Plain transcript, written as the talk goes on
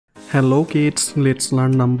Hello kids, let's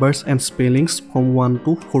learn numbers and spellings from 1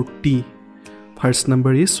 to 40. First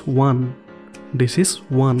number is 1. This is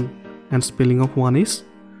 1 and spelling of 1 is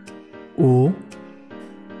O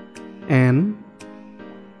N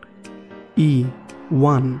E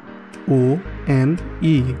 1. O N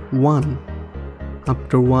E 1.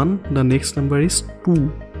 After 1, the next number is 2.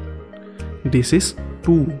 This is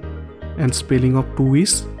 2 and spelling of 2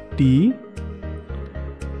 is T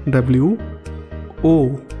W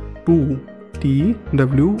O 2. T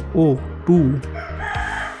W O 2.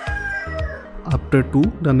 After 2,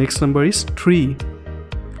 the next number is 3.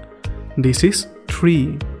 This is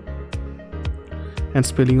 3 and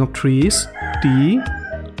spelling of 3 is T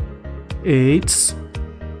H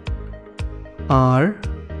R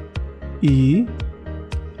E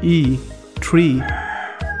E 3.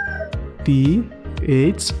 T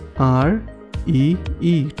H R E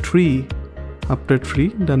E 3. After 3,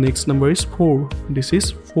 the next number is 4. This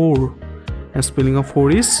is 4 and spelling of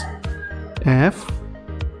 4 is F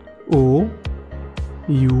O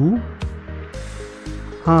U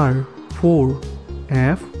R 4.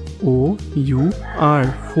 F O U R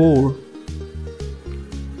 4.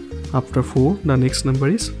 After 4, the next number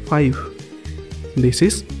is 5. This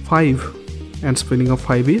is 5 and spelling of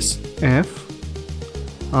 5 is F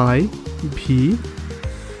I V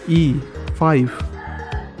E 5.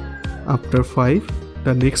 After 5,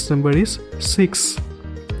 the next number is 6.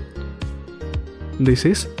 This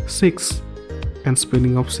is 6 and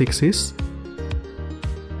spelling of 6 is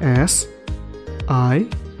S I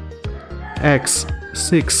X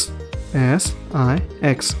 6. S I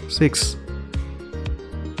X 6.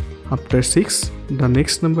 After 6, the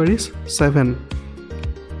next number is 7.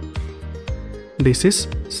 This is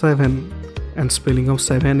 7 and spelling of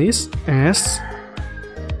 7 is S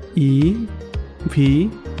E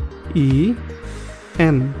V E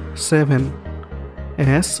N 7.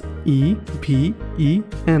 S E V E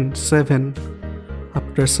N 7.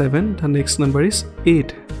 After 7, the next number is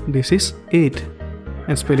 8. This is 8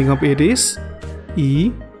 and spelling of 8 is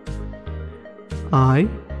E I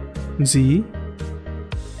G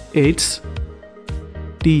H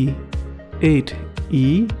T 8.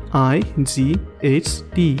 E I G H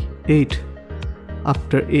T 8.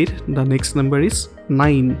 After 8, the next number is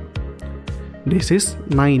 9. This is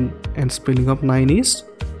 9 and spelling of 9 is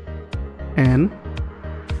N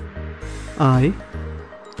I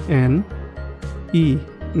N E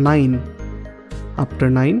 9. After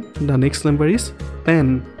 9, the next number is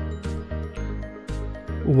 10.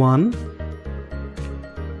 1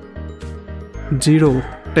 0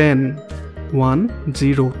 10. 1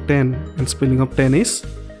 0 10 and spelling of 10 is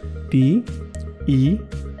T E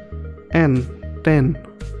N 10.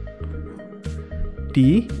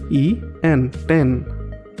 T E N 10.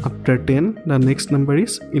 After 10, the next number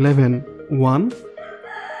is 11. 1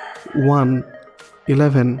 1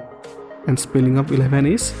 11 and spelling of 11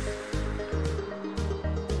 is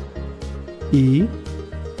E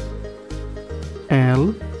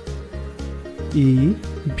L E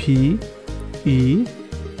V E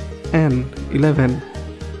N 11.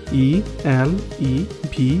 E L E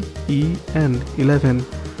V E N 11.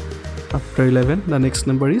 After 11, the next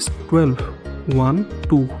number is 12. 1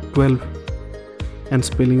 2 12 and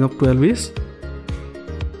spelling of 12 is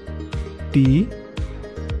T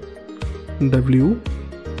W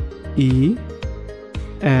E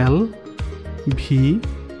L V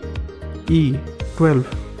E 12.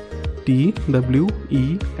 T W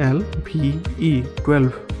E L V E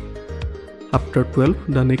 12. After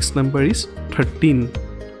 12, the next number is 13.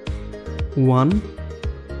 1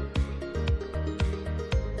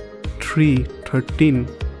 3 13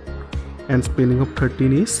 and spelling of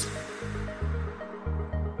 13 is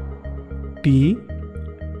T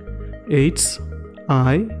H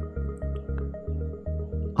I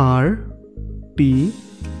R T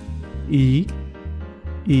E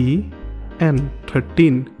E N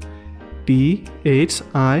 13. T H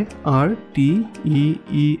I R T E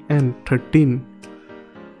E N 13.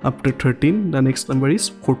 After 13, the next number is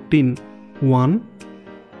 14. 1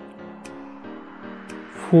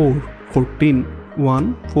 4 14.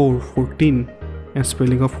 1 4 14 and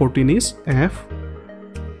spelling of 14 is F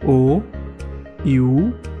O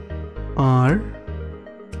U R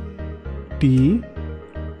T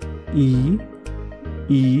E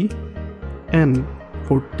E N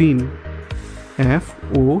 14. F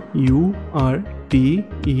O U R T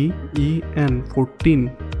E E N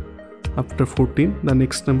 14. After 14, the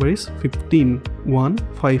next number is 15. 1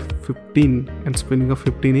 5 15 and spelling of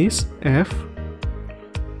 15 is F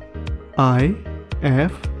I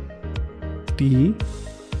F T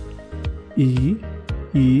E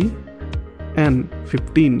E and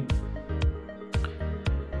 15.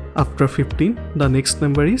 After 15, the next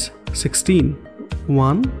number is 16.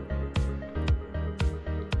 1,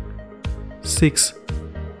 6,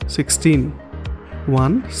 16.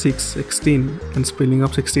 1, 6, 16. And spelling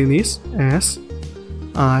of 16 is S-I-X-T-E-E-N.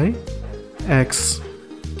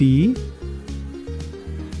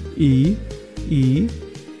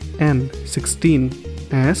 16.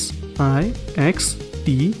 S-I-X-T-E-E-N.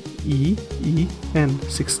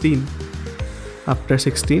 16. After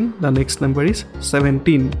 16, the next number is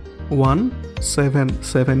 17. 1, 7,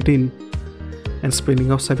 17. And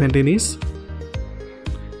spelling of 17 is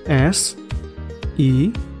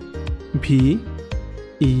S-E-V-E-N.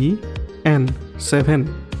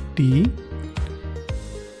 7. T-E-E-N.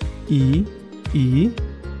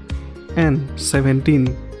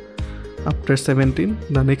 17. After 17,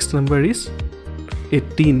 the next number is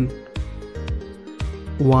 18.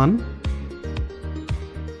 1,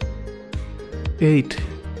 8,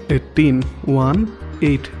 18. 1,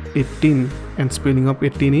 8, 18. And spelling of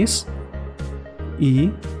 18 is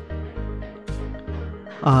E-I-G-H-T-E-E-N.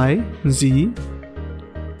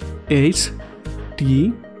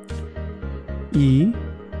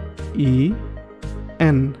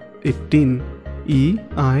 18.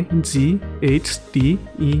 E-I-G-H-T-E-E-N.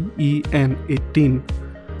 18.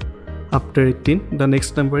 After 18, the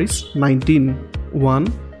next number is 19. 1,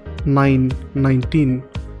 9, 19.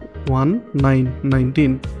 1, 9,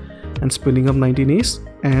 19. And spelling of 19 is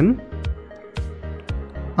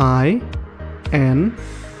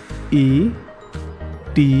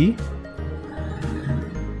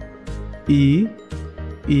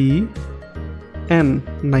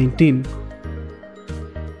 19.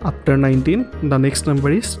 After 19, the next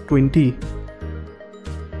number is 20.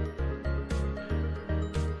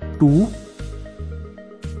 2,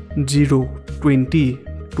 0, 20.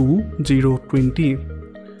 2, 0, 20.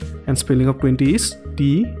 And spelling of 20 is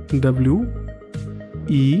T-W-E-N-T-Y.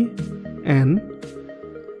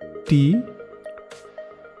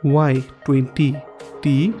 20.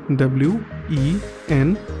 T-W-E-N-T-Y.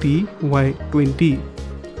 20.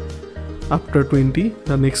 After 20,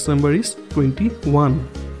 the next number is 21.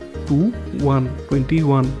 2, 1,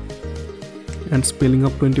 21. And spelling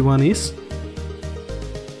of 21 is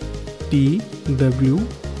T-W-E-N-T-Y.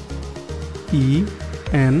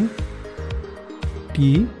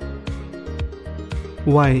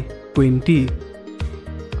 20.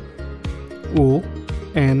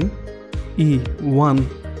 O-N-E. 1.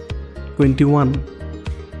 21.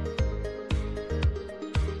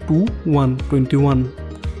 2, 1, 21.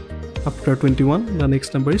 After 21, the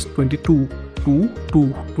next number is 22. 2,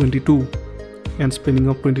 2, 22. And spelling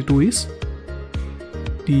of 22 is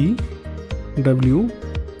T-W-E-N-T-Y.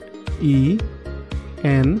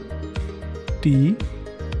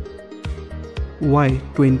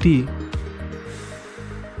 20.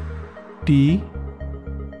 T-W-O-2.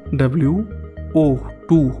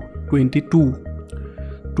 22.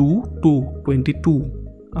 2, 2, 22.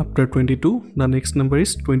 After 22, the next number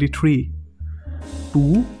is 23.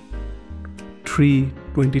 2, 3,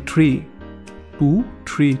 23. 2,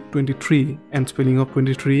 3, 23. And spelling of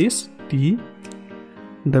 23 is T-W-E-N-T-Y.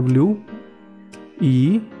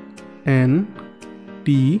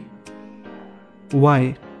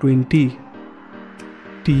 20.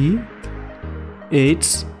 T-H-R-E-E.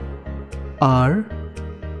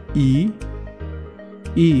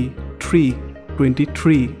 3,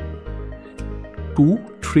 23. 2,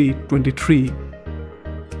 3, 23.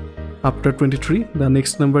 After 23, the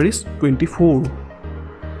next number is 24.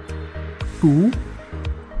 2,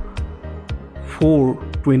 4,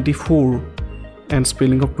 24. And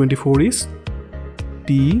spelling of 24 is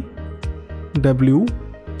T-W-E-N-T-Y.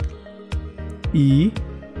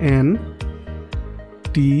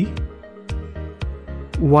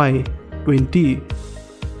 20.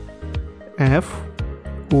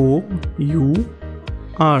 F-O-U-R.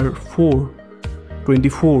 4.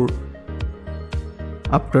 24.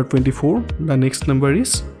 After 24, the next number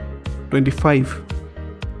is 25.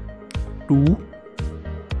 2,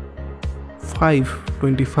 5,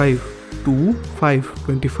 25. 2, 5,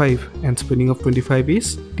 25. And spelling of 25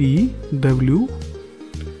 is T-W-E-N-T-Y.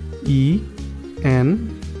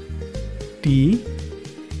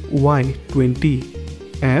 20.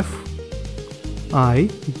 F-I-V-E.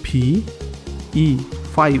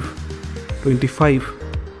 5. 25.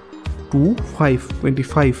 2, 5,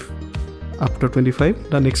 25. After 25,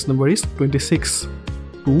 the next number is 26.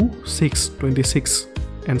 2, 6, 26.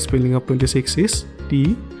 And spelling of 26 is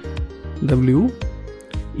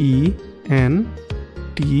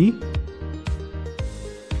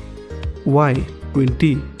T-W-E-N-T-Y.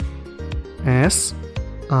 20.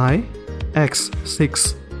 S-I-X.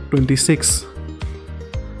 6, 26.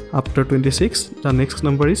 After 26, the next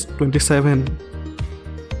number is 27.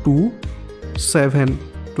 2, 7,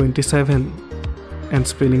 27. And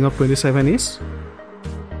spelling of 27 is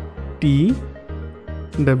T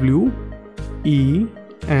W E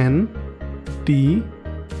N T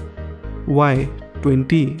Y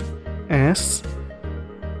 20. S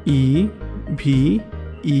E V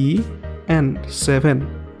E N 7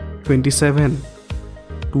 27.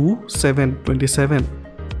 2, 7, 27.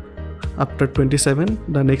 After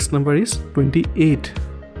 27, the next number is 28.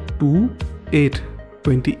 2, 8,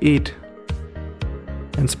 28.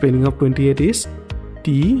 And spelling of 28 is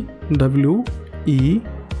T W E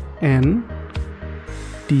N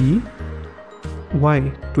T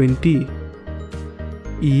Y 20.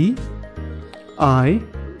 E I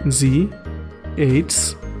Z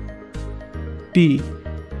H T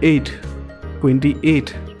 8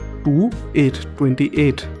 28. 2, 8,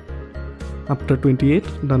 28. After 28,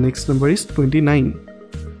 the next number is 29.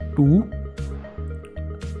 2,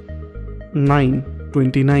 9,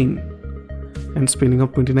 29. And spelling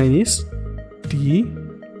of 29 is T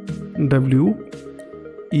W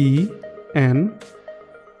E N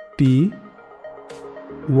T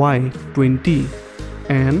Y 20.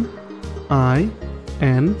 N I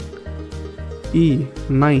N E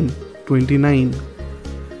 9 29.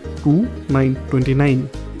 2, 9, 29.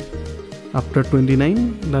 After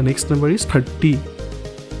 29, the next number is 30.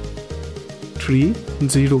 3,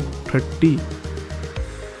 0, 30.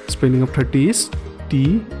 Spelling of 30 is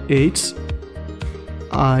T H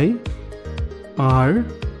I R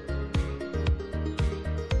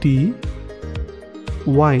T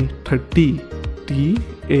Y 30. T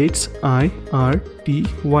H I R T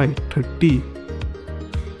Y 30.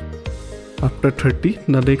 After 30,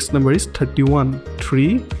 the next number is 31.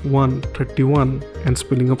 3, 1, 31. And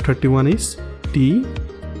spelling of 31 is T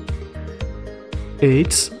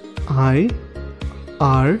H I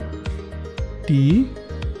R T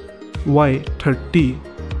Y 30.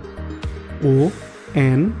 O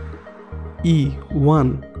N E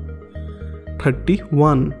 1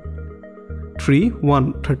 31. 3,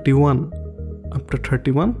 1, 31. After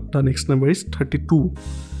 31, the next number is 32.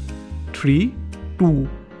 3, 2,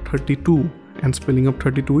 32. And spelling of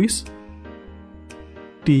 32 is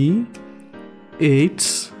T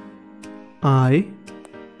H I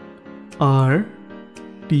R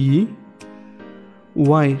T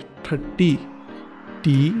Y 30.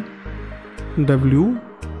 T W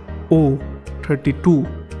O 32.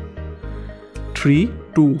 3,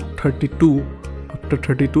 2, 32. After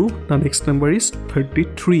 32, the next number is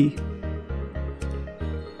 33.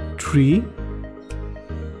 3,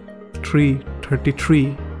 3,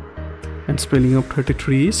 33. And spelling of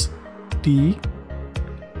 33 is T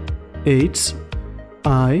H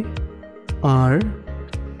I R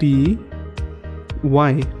T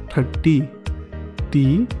Y 30.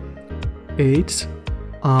 T H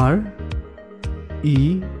R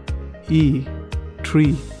E E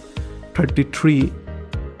 3 33.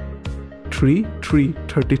 3, 3,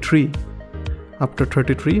 33. After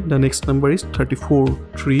 33, the next number is 34.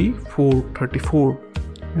 3, 4, 34.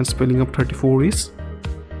 And spelling of 34 is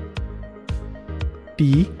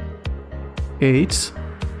T H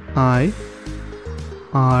I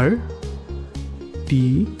R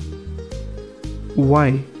T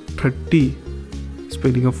Y 30.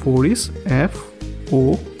 Spelling of 4 is F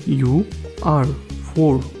O U R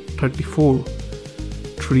 4 34.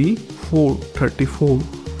 3, 4, 34.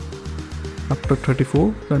 After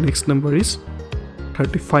 34, the next number is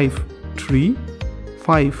 35. 3,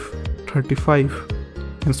 5, 35.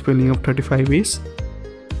 And spelling of 35 is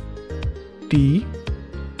T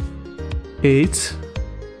H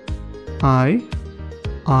I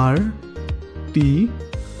R T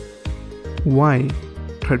Y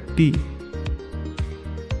 30.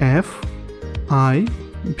 F I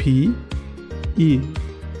V E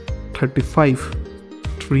 35.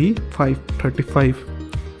 3, 5, 35.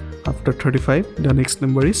 After 35, the next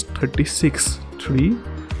number is 36. 3,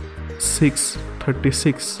 6,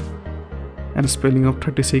 36. And spelling of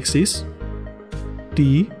 36 is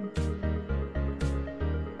T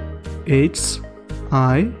H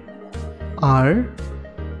I R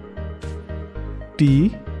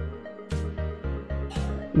T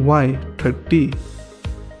Y 30.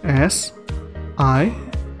 S I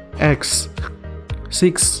X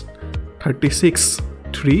 6 36.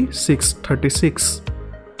 3, 6, 36.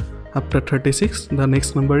 After 36, the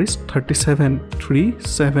next number is 37. 3,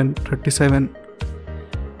 7, 37.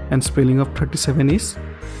 And spelling of 37 is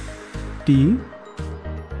T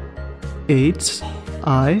H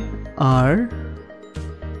I R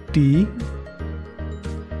T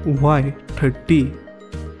Y 30.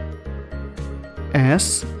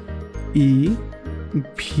 S E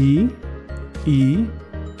V E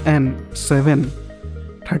N 7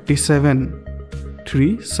 37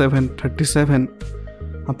 37 37.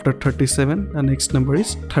 After 37, the next number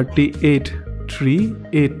is 38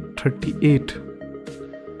 38 38.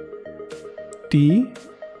 T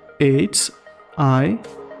H I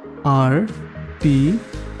R T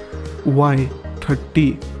Y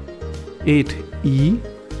 30. 8 E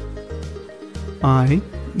I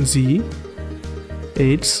G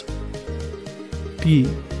H T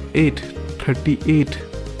 8 38.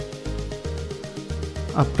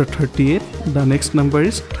 After 38, the next number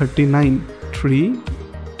is 39 3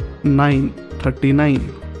 9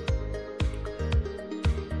 39.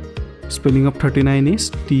 Spelling of 39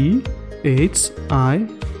 is T H I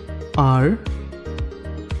R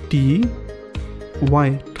T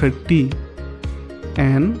Y 30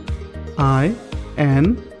 N I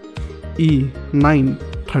N E 9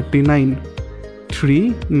 39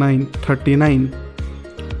 3 9 39.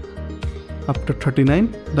 After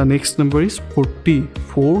 39, the next number is 40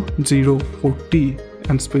 40 40,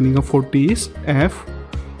 and spelling of 40 is F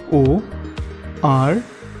O R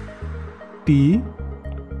T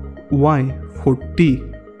Y 40.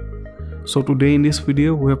 So today in this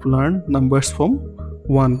video we have learned numbers from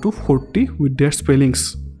 1 to 40 with their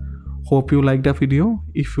spellings. Hope you like the video.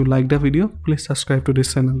 If you like the video, please subscribe to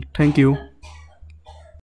this channel. Thank you.